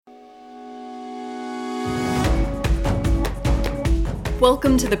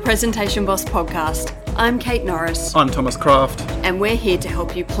Welcome to the Presentation Boss podcast. I'm Kate Norris. I'm Thomas Craft. And we're here to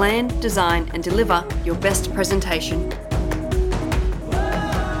help you plan, design and deliver your best presentation.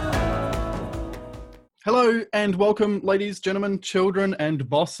 Hello and welcome, ladies, gentlemen, children and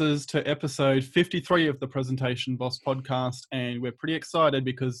bosses, to episode 53 of the Presentation Boss podcast. And we're pretty excited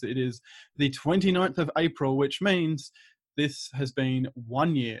because it is the 29th of April, which means this has been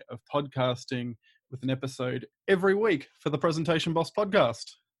 1 year of podcasting with an episode every week for the Presentation Boss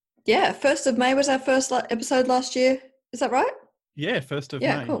podcast. Yeah, 1st of May was our first episode last year. Is that right? Yeah, 1st of May.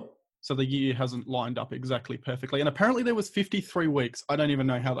 Yeah, cool. So the year hasn't lined up exactly perfectly. And apparently there was 53 weeks. I don't even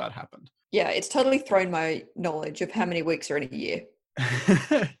know how that happened. Yeah, it's totally thrown my knowledge of how many weeks are in a year.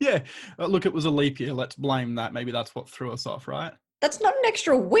 Yeah. Look, it was a leap year. Let's blame that. Maybe that's what threw us off, right? That's not an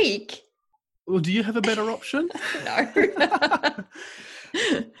extra week. Well, do you have a better option? No.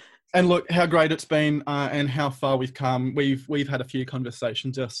 And look, how great it's been and how far we've come. We've had a few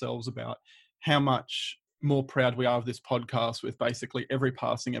conversations ourselves about how much more proud we are of this podcast with basically every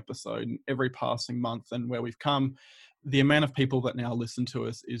passing episode and every passing month and where we've come. The amount of people that now listen to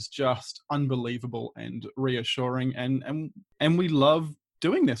us is just unbelievable and reassuring. And we love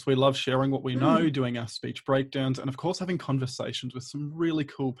doing this. We love sharing what we know, doing our speech breakdowns, and of course, having conversations with some really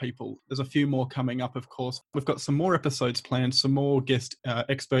cool people. There's a few more coming up, of course. We've got some more episodes planned, some more guest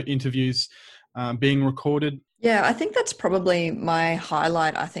expert interviews being recorded. Yeah, I think that's probably my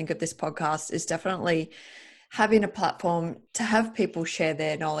highlight, I think, of this podcast is definitely having a platform to have people share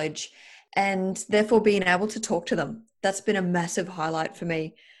their knowledge and therefore being able to talk to them. That's been a massive highlight for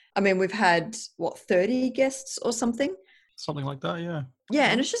me. I mean, we've had, 30 guests or something? Something like that, yeah. Yeah,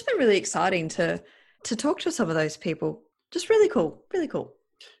 and it's just been really exciting to talk to some of those people. Just really cool, really cool.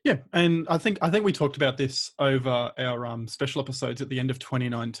 Yeah, and I think we talked about this over our special episodes at the end of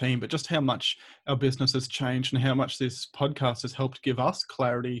 2019, but just how much our business has changed and how much this podcast has helped give us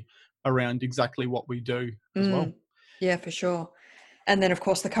clarity around exactly what we do as well. Yeah, for sure. And then, of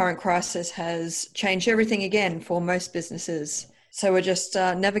course, the current crisis has changed everything again for most businesses. So we're just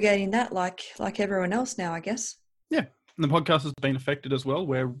navigating that like everyone else now, I guess. Yeah. And the podcast has been affected as well.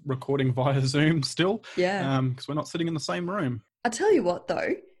 We're recording via Zoom still. Yeah. Because we're not sitting in the same room. I tell you what,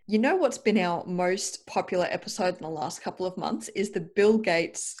 though, you know what's been our most popular episode in the last couple of months is the Bill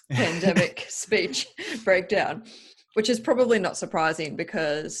Gates pandemic speech breakdown, which is probably not surprising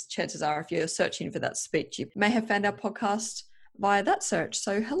because chances are if you're searching for that speech, you may have found our podcast via that search.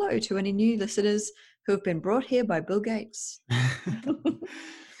 So hello to any new listeners who have been brought here by Bill Gates.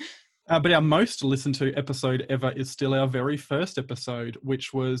 But our most listened to episode ever is still our very first episode,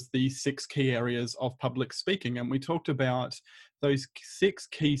 which was the 6 key areas of public speaking. And we talked about those 6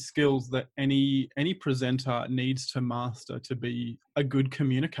 key skills that any presenter needs to master to be a good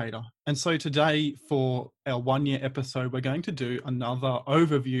communicator. And so today for our 1 year episode, we're going to do another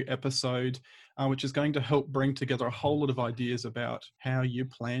overview episode, which is going to help bring together a whole lot of ideas about how you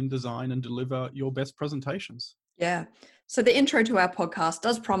plan, design and deliver your best presentations. Yeah. So the intro to our podcast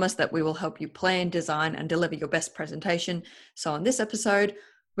does promise that we will help you plan, design, and deliver your best presentation. So on this episode,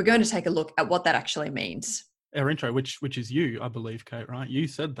 we're going to take a look at what that actually means. Our intro, which is you, I believe, Kate, right? You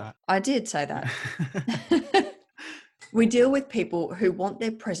said that. I did say that. We deal with people who want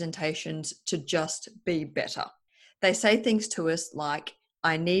their presentations to just be better. They say things to us like,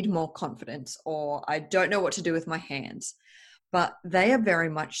 I need more confidence, or I don't know what to do with my hands. But they are very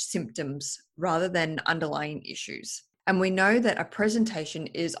much symptoms rather than underlying issues. And we know that a presentation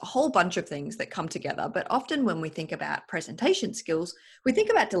is a whole bunch of things that come together, but often when we think about presentation skills, we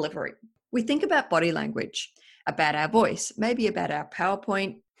think about delivery. We think about body language, about our voice, maybe about our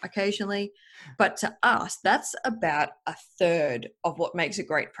PowerPoint occasionally. But to us, that's about a third of what makes a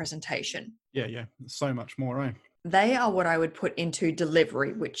great presentation. Yeah. So much more, eh? They are what I would put into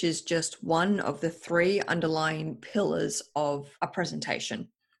delivery, which is just one of the 3 underlying pillars of a presentation.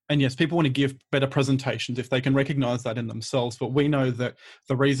 And yes, people want to give better presentations if they can recognize that in themselves. But we know that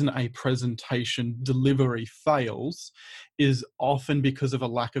the reason a presentation delivery fails is often because of a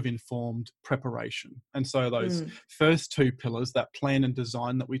lack of informed preparation. And so those first 2 pillars, that plan and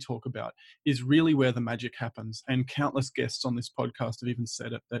design that we talk about, is really where the magic happens. And countless guests on this podcast have even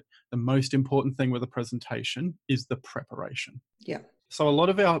said it, that the most important thing with a presentation is the preparation. Yeah. So a lot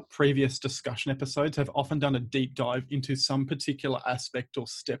of our previous discussion episodes have often done a deep dive into some particular aspect or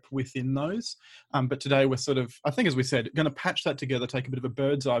step within those. But today we're sort of, I think as we said, going to patch that together, take a bit of a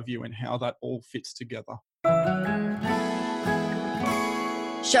bird's eye view and how that all fits together.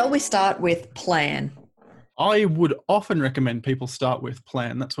 Shall we start with plan? I would often recommend people start with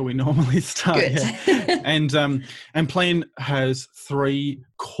plan. That's where we normally start. Good. Yeah. And plan has 3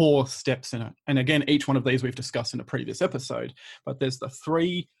 core steps in it. And again, each one of these we've discussed in a previous episode, but there's the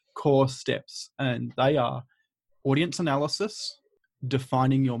 3 core steps, and they are audience analysis,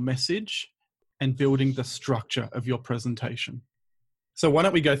 defining your message, and building the structure of your presentation. So why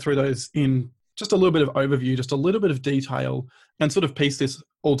don't we go through those in just a little bit of overview, just a little bit of detail, and sort of piece this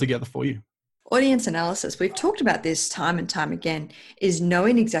all together for you. Audience analysis, we've talked about this time and time again, is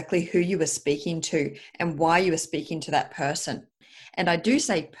knowing exactly who you are speaking to and why you are speaking to that person. And I do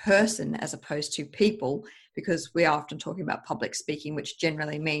say person as opposed to people, because we are often talking about public speaking, which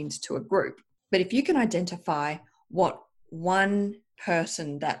generally means to a group. But if you can identify what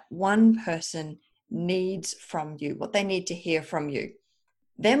that one person needs from you, what they need to hear from you,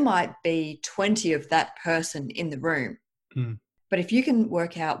 there might be 20 of that person in the room. But if you can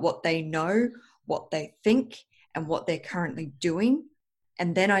work out what they know, what they think, and what they're currently doing,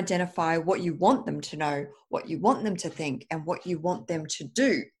 and then identify what you want them to know, what you want them to think, and what you want them to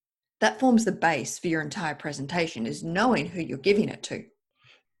do, that forms the base for your entire presentation, is knowing who you're giving it to.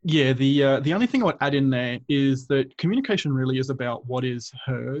 Yeah, the only thing I would add in there is that communication really is about what is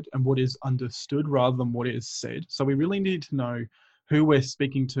heard and what is understood rather than what is said. So we really need to know who we're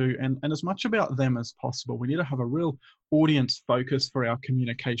speaking to and as much about them as possible. We need to have a real audience focus for our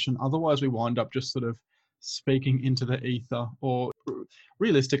communication. Otherwise, we wind up just sort of speaking into the ether, or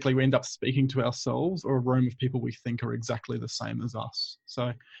realistically, we end up speaking to ourselves or a room of people we think are exactly the same as us.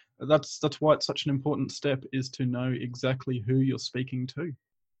 So that's why it's such an important step, is to know exactly who you're speaking to.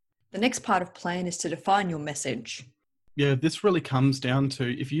 The next part of plan is to define your message. Yeah, this really comes down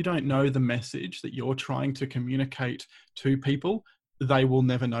to, if you don't know the message that you're trying to communicate to people, they will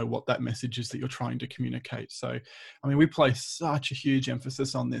never know what that message is that you're trying to communicate. So, I mean, we place such a huge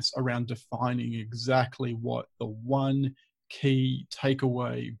emphasis on this around defining exactly what the one key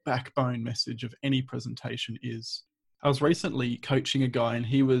takeaway backbone message of any presentation is. I was recently coaching a guy, and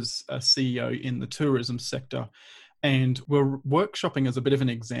he was a CEO in the tourism sector. And we're workshopping, as a bit of an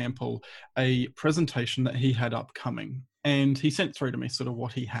example, a presentation that he had upcoming. And he sent through to me sort of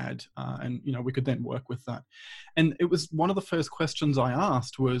what he had, and we could then work with that. And it was one of the first questions I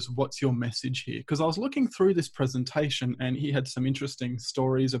asked was, what's your message here? Because I was looking through this presentation, and he had some interesting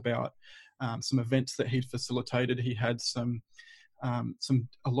stories about some events that he'd facilitated. He had a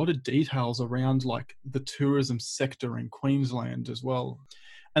lot of details around like the tourism sector in Queensland as well.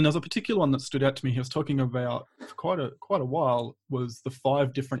 And there's a particular one that stood out to me. He was talking about for quite a while, was the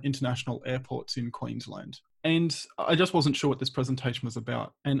 5 different international airports in Queensland. And I just wasn't sure what this presentation was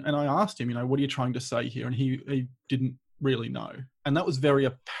about. And I asked him, what are you trying to say here? And he didn't really know. And that was very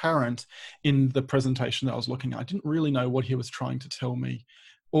apparent in the presentation that I was looking at. I didn't really know what he was trying to tell me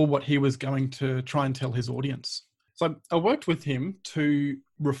or what he was going to try and tell his audience. So I worked with him to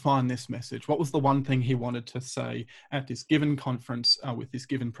refine this message. What was the one thing he wanted to say at this given conference with this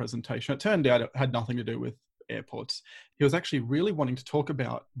given presentation? It turned out it had nothing to do with airports. He was actually really wanting to talk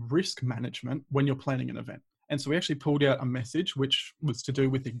about risk management when you're planning an event. And so we actually pulled out a message which was to do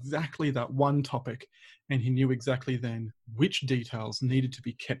with exactly that one topic. And he knew exactly then which details needed to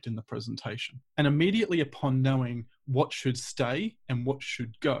be kept in the presentation. And immediately upon knowing what should stay and what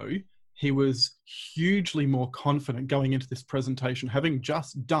should go, he was hugely more confident going into this presentation, having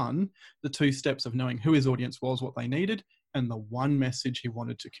just done the 2 steps of knowing who his audience was, what they needed, and the one message he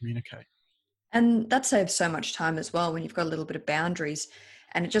wanted to communicate. And that saves so much time as well when you've got a little bit of boundaries,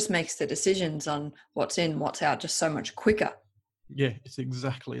 and it just makes the decisions on what's in, what's out just so much quicker. Yeah, it's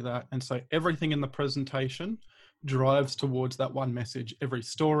exactly that. And so everything in the presentation drives towards that one message. Every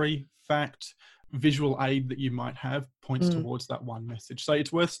story, fact, visual aid that you might have points towards that one message. So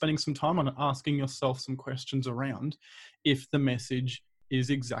it's worth spending some time on asking yourself some questions around if the message is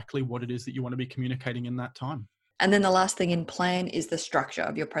exactly what it is that you want to be communicating in that time. And then the last thing in plan is the structure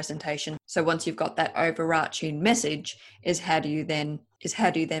of your presentation. So once you've got that overarching message, is how do you then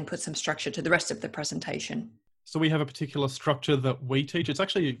put some structure to the rest of the presentation? So we have a particular structure that we teach. It's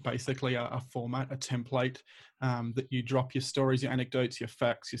actually basically a format, a template that you drop your stories, your anecdotes, your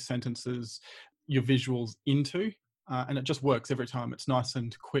facts, your sentences, your visuals into, and it just works every time. It's nice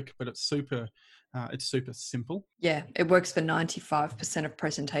and quick, but it's super simple. Yeah, it works for 95% of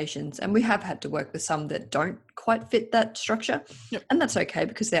presentations, and we have had to work with some that don't quite fit that structure. Yep. And that's okay,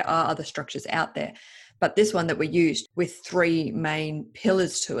 because there are other structures out there. But this one that we used with 3 main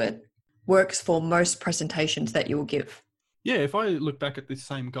pillars to it works for most presentations that you will give. Yeah, if I look back at this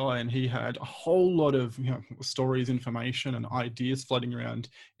same guy, and he had a whole lot of stories, information, and ideas floating around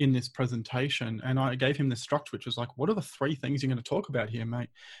in this presentation, and I gave him this structure, which was like, what are the 3 things you're going to talk about here, mate?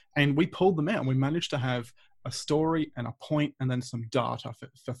 And we pulled them out, and we managed to have a story and a point and then some data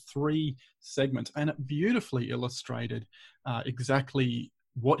for 3 segments. And it beautifully illustrated exactly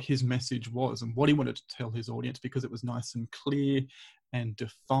what his message was and what he wanted to tell his audience, because it was nice and clear and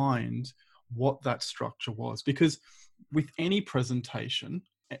defined what that structure was. Because with any presentation,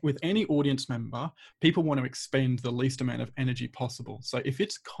 with any audience member, people want to expend the least amount of energy possible. So if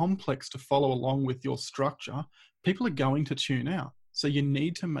it's complex to follow along with your structure, people are going to tune out. So you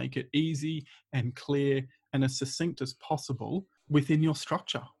need to make it easy and clear and as succinct as possible within your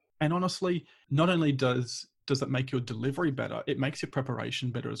structure. And honestly, not only does it make your delivery better, it makes your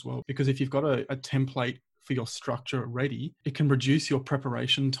preparation better as well. Because if you've got a template for your structure ready, it can reduce your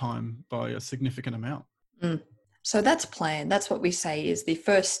preparation time by a significant amount. So that's plan. That's what we say is the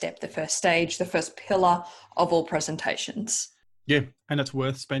first step, the first stage, the first pillar of all presentations. Yeah, and it's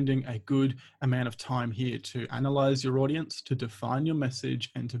worth spending a good amount of time here to analyze your audience, to define your message,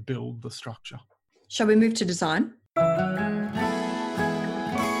 and to build the structure. Shall we move to design?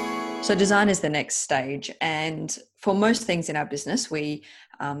 So design is the next stage. And for most things in our business, we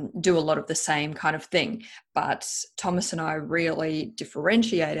do a lot of the same kind of thing. But Thomas and I really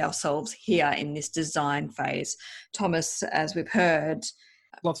differentiate ourselves here in this design phase. Thomas, as we've heard,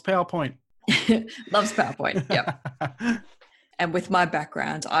 loves PowerPoint. Loves PowerPoint, yep. And with my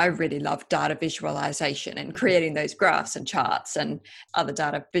background, I really love data visualization and creating those graphs and charts and other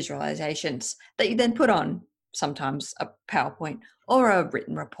data visualizations that you then put on sometimes a PowerPoint or a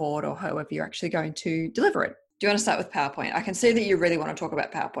written report or however you're actually going to deliver it. Do you want to start with PowerPoint? I can see that you really want to talk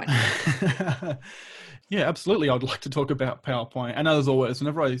about PowerPoint. Yeah, absolutely. I'd like to talk about PowerPoint. And as always,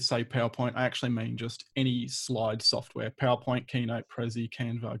 whenever I say PowerPoint, I actually mean just any slide software. PowerPoint, Keynote, Prezi,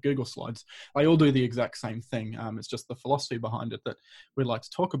 Canva, Google Slides. They all do the exact same thing. It's just the philosophy behind it that we'd like to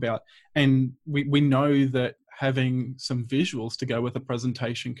talk about. And we know that having some visuals to go with a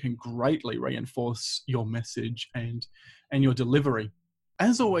presentation can greatly reinforce your message and your delivery.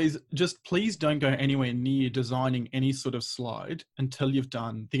 As always, just please don't go anywhere near designing any sort of slide until you've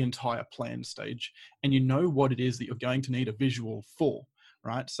done the entire plan stage and you know what it is that you're going to need a visual for,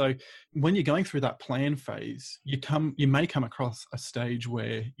 right? So when you're going through that plan phase, you may come across a stage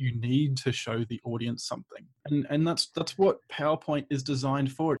where you need to show the audience something. And that's what PowerPoint is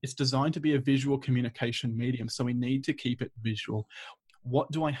designed for. It's designed to be a visual communication medium. So we need to keep it visual.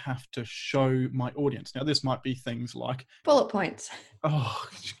 What do I have to show my audience? Now, this might be things like bullet points. Oh,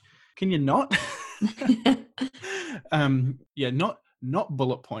 can you not? Not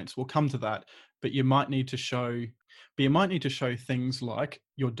bullet points. We'll come to that, but you might need to show things like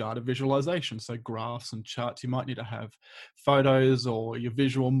your data visualization, so graphs and charts. You might need to have photos or your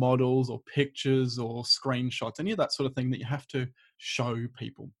visual models or pictures or screenshots, any of that sort of thing that you have to show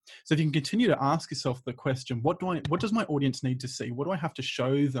people. So if you can continue to ask yourself the question, what does my audience need to see? What do I have to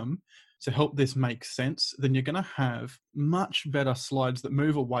show them to help this make sense? Then you're going to have much better slides that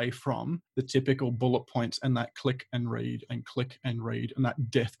move away from the typical bullet points and that click and read and that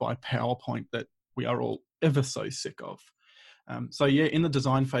death by PowerPoint that we are all ever so sick of. In the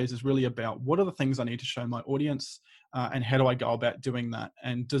design phase is really about what are the things I need to show my audience and how do I go about doing that,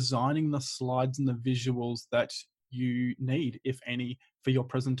 and designing the slides and the visuals that you need, if any, for your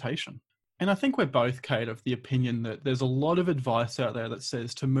presentation. And I think we're both, Kate, of the opinion that there's a lot of advice out there that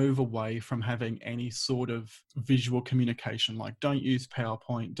says to move away from having any sort of visual communication, like don't use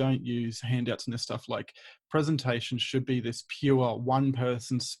PowerPoint, don't use handouts and this stuff. Like presentations should be this pure one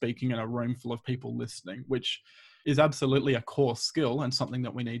person speaking in a room full of people listening, which is absolutely a core skill and something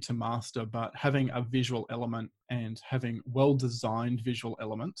that we need to master. But having a visual element and having well-designed visual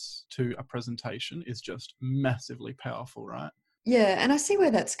elements to a presentation is just massively powerful, right? Yeah, and I see where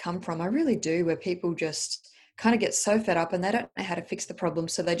that's come from. I really do, where people just kind of get so fed up and they don't know how to fix the problem.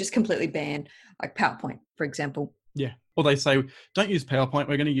 So they just completely ban, like PowerPoint, for example. Yeah. Or they say, don't use PowerPoint,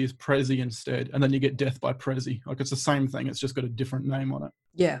 we're going to use Prezi instead. And then you get death by Prezi. Like it's the same thing. It's just got a different name on it.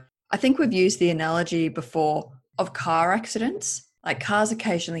 Yeah. I think we've used the analogy before of car accidents. Like cars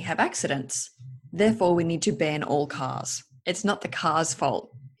occasionally have accidents. Therefore, we need to ban all cars. It's not the car's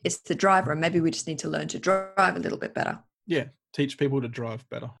fault. It's the driver. And maybe we just need to learn to drive a little bit better. Yeah. Teach people to drive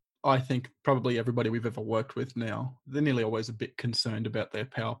better. I think probably everybody we've ever worked with now, they're nearly always a bit concerned about their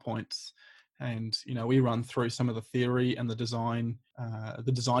PowerPoints. And, we run through some of the theory and the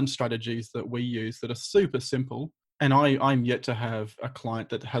design strategies that we use that are super simple. And I'm yet to have a client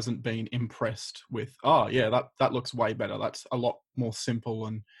that hasn't been impressed with, that looks way better. That's a lot more simple,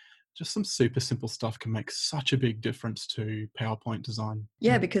 and just some super simple stuff can make such a big difference to PowerPoint design.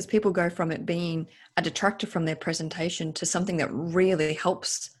 Yeah, because people go from it being a detractor from their presentation to something that really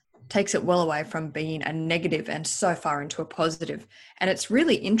helps takes it well away from being a negative and so far into a positive. And it's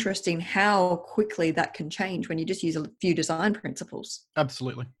really interesting how quickly that can change when you just use a few design principles.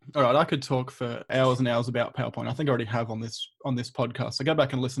 Absolutely. All right, I could talk for hours and hours about PowerPoint. I think I already have on this podcast. So go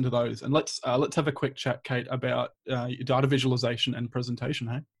back and listen to those, and let's have a quick chat, Kate, about data visualization and presentation.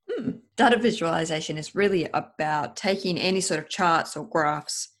 Hey, data visualization is really about taking any sort of charts or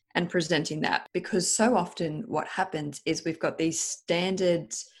graphs and presenting that, because so often what happens is we've got these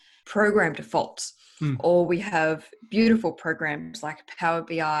standard program defaults, or we have beautiful programs like Power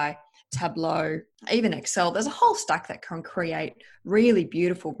BI, Tableau, even Excel. There's a whole stack that can create really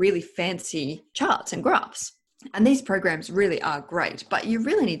beautiful, really fancy charts and graphs. And these programs really are great, but you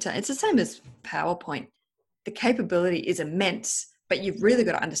really need to, it's the same as PowerPoint. The capability is immense, but you've really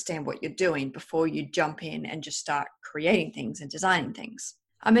got to understand what you're doing before you jump in and just start creating things and designing things.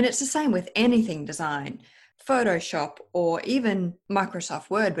 I mean, it's the same with anything design, Photoshop, or even Microsoft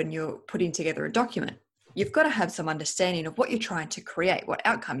Word when you're putting together a document. You've got to have some understanding of what you're trying to create, what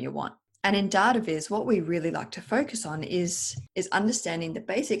outcome you want. And in DataViz, what we really like to focus on is understanding the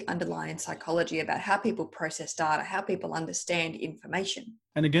basic underlying psychology about how people process data, how people understand information.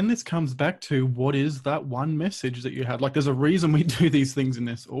 And again, this comes back to what is that one message that you had? Like, there's a reason we do these things in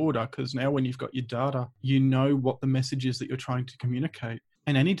this order, because now when you've got your data, you know what the message is that you're trying to communicate.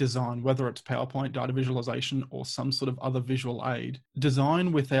 And any design, whether it's PowerPoint, data visualization, or some sort of other visual aid,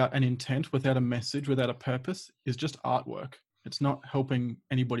 design without an intent, without a message, without a purpose is just artwork. It's not helping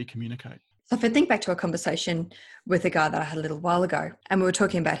anybody communicate. So if I think back to a conversation with a guy that I had a little while ago, and we were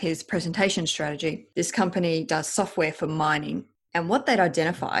talking about his presentation strategy. This company does software for mining. And what they'd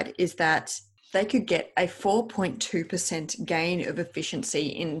identified is that they could get a 4.2% gain of efficiency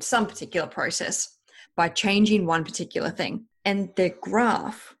in some particular process by changing one particular thing. And their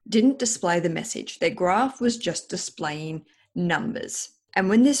graph didn't display the message. Their graph was just displaying numbers. And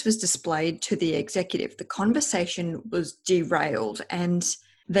when this was displayed to the executive, the conversation was derailed, and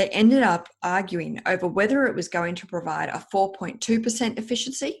they ended up arguing over whether it was going to provide a 4.2%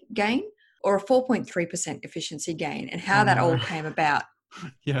 efficiency gain or a 4.3% efficiency gain, and how that all came about.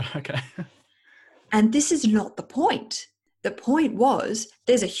 Yeah, okay. And this is not the point. The point was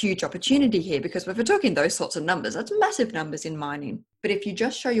there's a huge opportunity here, because if we're talking those sorts of numbers, that's massive numbers in mining. But if you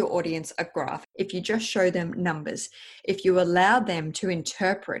just show your audience a graph, if you just show them numbers, if you allow them to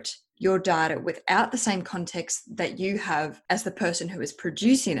interpret your data without the same context that you have as the person who is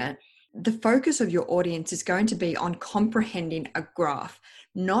producing it, the focus of your audience is going to be on comprehending a graph,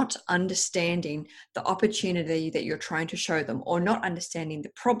 not understanding the opportunity that you're trying to show them, or not understanding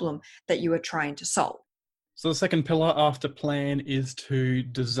the problem that you are trying to solve. So the second pillar after plan is to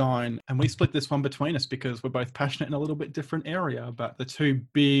design. And we split this one between us because we're both passionate in a little bit different area. But the two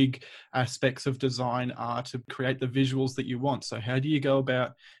big aspects of design are to create the visuals that you want. So how do you go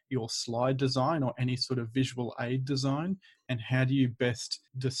about your slide design or any sort of visual aid design? And how do you best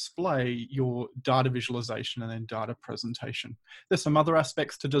display your data visualization and then data presentation? There's some other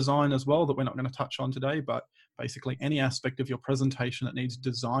aspects to design as well that we're not going to touch on today, but basically any aspect of your presentation that needs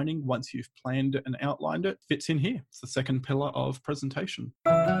designing once you've planned it and outlined it fits in here. It's the second pillar of presentation.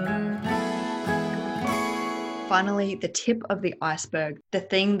 Finally, the tip of the iceberg, the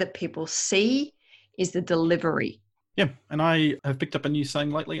thing that people see is the delivery. Yeah, and I have picked up a new saying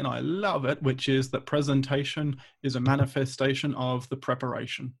lately, and I love it, which is that presentation is a manifestation of the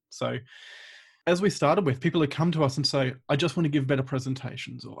preparation. So as we started with, people who come to us and say, I just want to give better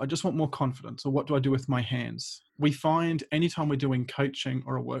presentations, or I just want more confidence, or what do I do with my hands? We find anytime we're doing coaching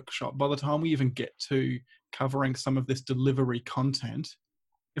or a workshop, by the time we even get to covering some of this delivery content,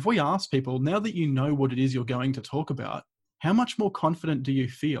 if we ask people, now that you know what it is you're going to talk about, how much more confident do you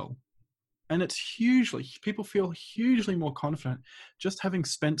feel? And people feel hugely more confident just having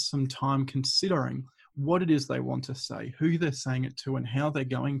spent some time considering what it is they want to say, who they're saying it to, and how they're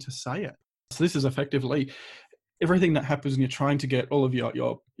going to say it. So this is effectively everything that happens when you're trying to get all of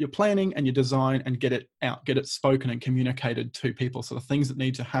your planning and your design and get it out, get it spoken and communicated to people. So the things that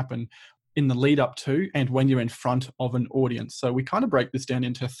need to happen in the lead up to and when you're in front of an audience. So we kind of break this down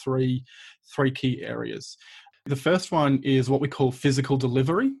into three key areas. The first one is what we call physical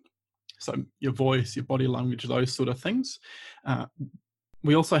delivery. So your voice, your body language, those sort of things.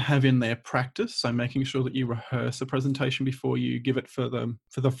 We also have in there practice, so making sure that you rehearse a presentation before you give it for the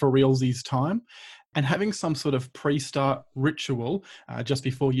for realsies time, and having some sort of pre-start ritual just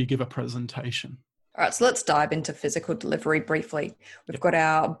before you give a presentation. All right, so let's dive into physical delivery briefly. We've got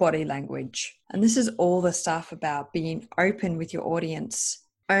our body language, and this is all the stuff about being open with your audience,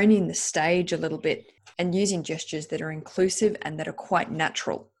 owning the stage a little bit, and using gestures that are inclusive and that are quite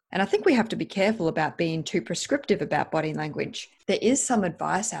natural. And I think we have to be careful about being too prescriptive about body language. There is some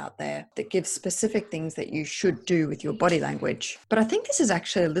advice out there that gives specific things that you should do with your body language. But I think this is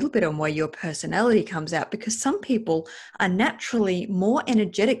actually a little bit on where your personality comes out, because some people are naturally more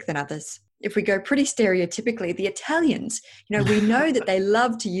energetic than others. If we go pretty stereotypically, the Italians, we know that they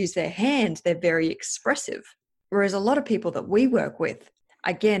love to use their hands. They're very expressive. Whereas a lot of people that we work with,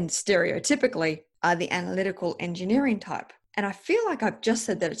 again, stereotypically, are the analytical engineering type. And I feel like I've just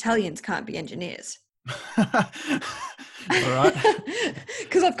said that Italians can't be engineers. All right.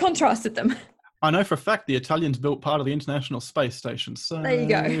 Because I've contrasted them. I know for a fact the Italians built part of the International Space Station. So there you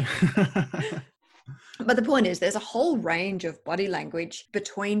go. But the point is, there's a whole range of body language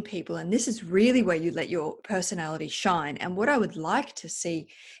between people. And this is really where you let your personality shine. And what I would like to see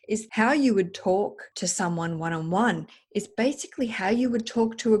is how you would talk to someone one-on-one is basically how you would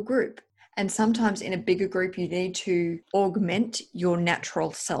talk to a group. And sometimes in a bigger group, you need to augment your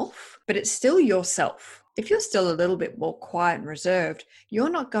natural self, but it's still yourself. If you're still a little bit more quiet and reserved, you're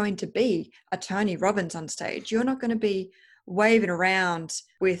not going to be a Tony Robbins on stage. You're not going to be waving around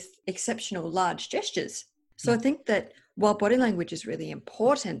with exceptional large gestures. So I think that while body language is really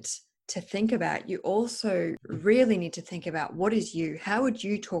important to think about, you also really need to think about what is you. How would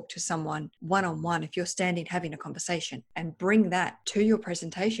you talk to someone one-on-one if you're standing having a conversation, and bring that to your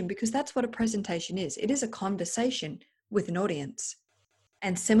presentation, because that's what a presentation is. It is a conversation with an audience.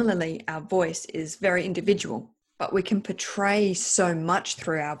 And similarly, our voice is very individual, but we can portray so much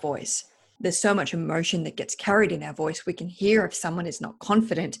through our voice. There's so much emotion that gets carried in our voice. We can hear if someone is not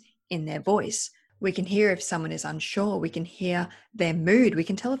confident in their voice. We can hear if someone is unsure. We can hear their mood. We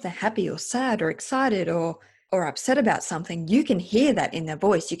can tell if they're happy or sad or excited or upset about something. You can hear that in their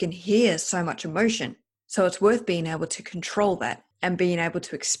voice. You can hear so much emotion. So it's worth being able to control that and being able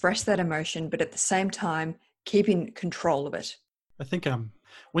to express that emotion, but at the same time, keeping control of it. I think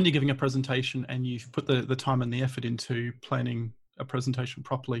when you're giving a presentation and you've put the time and the effort into planning a presentation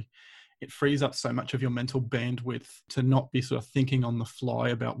properly, it frees up so much of your mental bandwidth to not be sort of thinking on the fly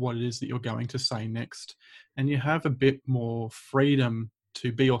about what it is that you're going to say next. And you have a bit more freedom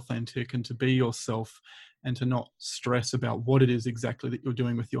to be authentic and to be yourself, and to not stress about what it is exactly that you're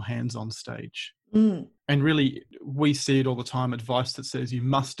doing with your hands on stage. And really, we see it all the time, advice that says you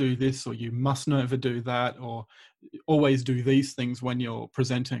must do this, or you must never do that, or always do these things when you're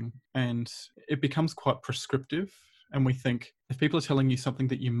presenting. And it becomes quite prescriptive. And we think if people are telling you something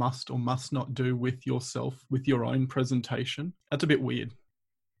that you must or must not do with yourself, with your own presentation, that's a bit weird.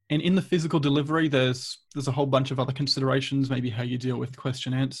 And in the physical delivery, there's a whole bunch of other considerations, maybe how you deal with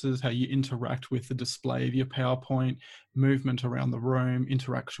question answers, how you interact with the display of your PowerPoint, movement around the room,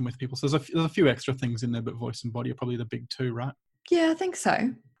 interaction with people. So there's a few extra things in there, but voice and body are probably the big two, right? Yeah, I think so.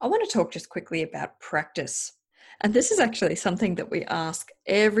 I want to talk just quickly about practice. And this is actually something that we ask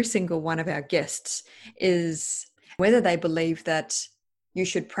every single one of our guests, is whether they believe that you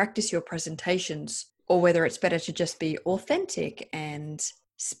should practice your presentations, or whether it's better to just be authentic and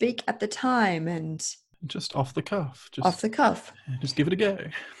speak at the time and just off the cuff. Just give it a go.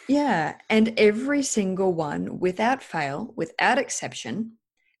 Yeah. And every single one, without fail, without exception,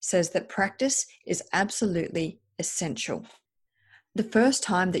 says that practice is absolutely essential. The first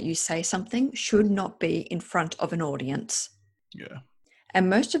time that you say something should not be in front of an audience. Yeah. And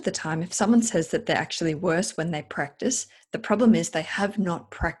most of the time, if someone says that they're actually worse when they practice, the problem is they have not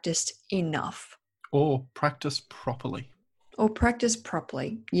practiced enough. Or practice properly.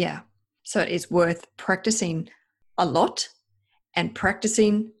 Yeah. So it is worth practicing a lot and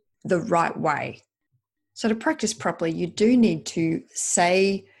practicing the right way. So to practice properly, you do need to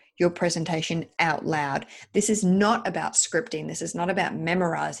say your presentation out loud. This is not about scripting. This is not about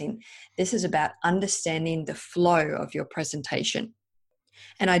memorizing. This is about understanding the flow of your presentation.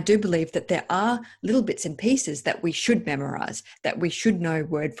 And I do believe that there are little bits and pieces that we should memorize, that we should know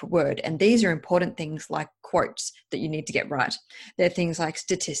word for word. And these are important things like quotes that you need to get right. They're things like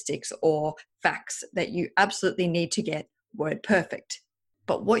statistics or facts that you absolutely need to get word perfect.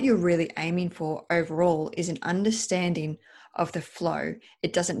 But what you're really aiming for overall is an understanding of the flow.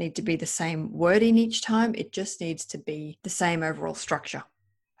 It doesn't need to be the same wording each time. It just needs to be the same overall structure.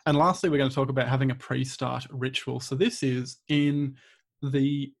 And lastly, we're going to talk about having a pre-start ritual. So this is in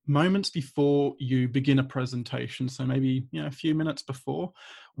the moments before you begin a presentation. So maybe, a few minutes before,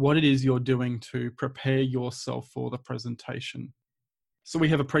 what it is you're doing to prepare yourself for the presentation. So we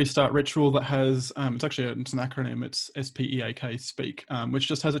have a pre-start ritual that has, it's an acronym, it's SPEAK, SPEAK, which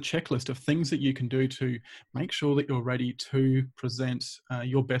just has a checklist of things that you can do to make sure that you're ready to present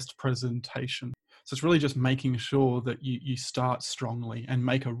your best presentation. So it's really just making sure that you start strongly and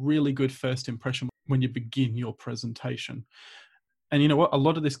make a really good first impression when you begin your presentation. And you know what? A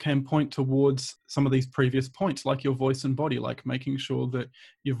lot of this can point towards some of these previous points, like your voice and body, like making sure that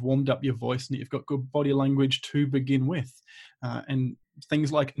you've warmed up your voice and that you've got good body language to begin with. And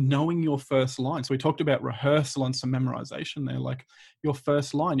things like knowing your first line. So we talked about rehearsal and some memorization there. Like your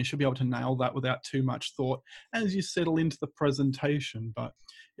first line, you should be able to nail that without too much thought as you settle into the presentation. But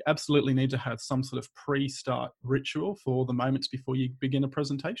you absolutely need to have some sort of pre-start ritual for the moments before you begin a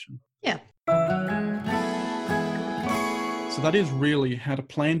presentation. Yeah. So that is really how to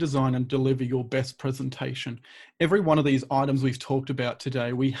plan, design, and deliver your best presentation. Every one of these items we've talked about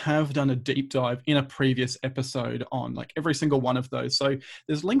today, we have done a deep dive in a previous episode on, like, every single one of those. So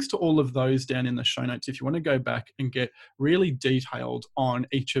there's links to all of those down in the show notes if you want to go back and get really detailed on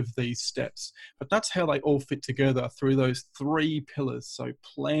each of these steps. But that's how they all fit together through those 3 pillars. So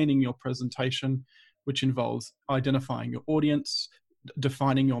planning your presentation, which involves identifying your audience,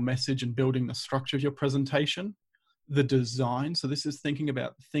 defining your message and building the structure of your presentation. The design, so this is thinking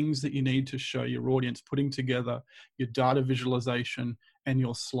about things that you need to show your audience, putting together your data visualization and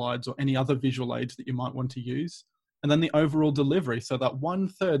your slides or any other visual aids that you might want to use. And then the overall delivery, so that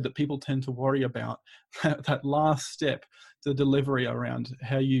 1/3 that people tend to worry about, that last step, the delivery around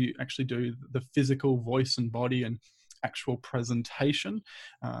how you actually do the physical voice and body and actual presentation,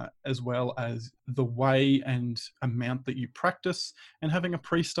 as well as the way and amount that you practice, and having a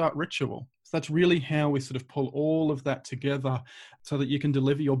pre-start ritual. So that's really how we sort of pull all of that together so that you can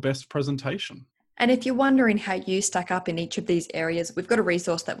deliver your best presentation. And if you're wondering how you stack up in each of these areas, we've got a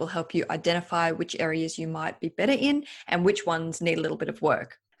resource that will help you identify which areas you might be better in and which ones need a little bit of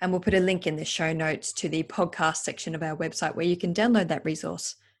work. And we'll put a link in the show notes to the podcast section of our website where you can download that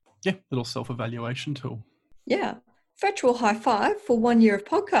resource. Yeah, little self-evaluation tool. Yeah. Virtual high five for 1 year of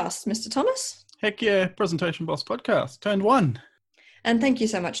podcasts, Mr. Thomas. Heck yeah, Presentation Boss Podcast, turned 1. And thank you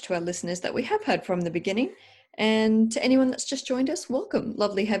so much to our listeners that we have had from the beginning. And to anyone that's just joined us, welcome.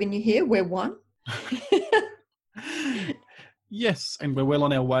 Lovely having you here. We're 1. Yes, and we're well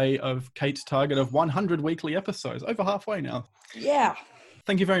on our way of Kate's target of 100 weekly episodes, over halfway now. Yeah.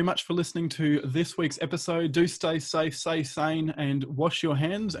 Thank you very much for listening to this week's episode. Do stay safe, stay sane, and wash your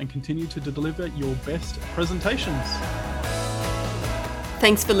hands and continue to deliver your best presentations.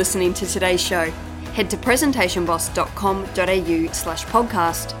 Thanks for listening to today's show. Head to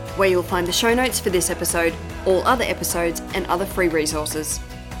presentationboss.com.au/podcast, where you'll find the show notes for this episode, all other episodes, and other free resources.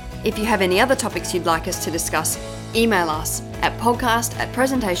 If you have any other topics you'd like us to discuss, email us at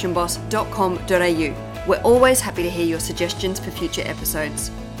podcast@presentationboss.com.au. We're always happy to hear your suggestions for future episodes.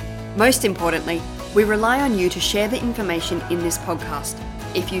 Most importantly, we rely on you to share the information in this podcast.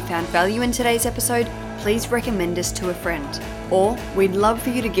 If you found value in today's episode, please recommend us to a friend. Or we'd love for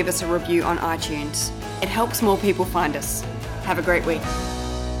you to give us a review on iTunes. It helps more people find us. Have a great week.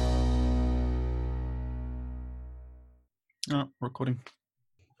 Recording.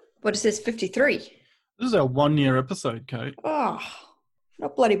 What is this, 53? This is our 1 year episode, Kate. Oh,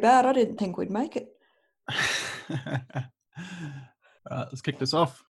 not bloody bad. I didn't think we'd make it. Let's kick this off.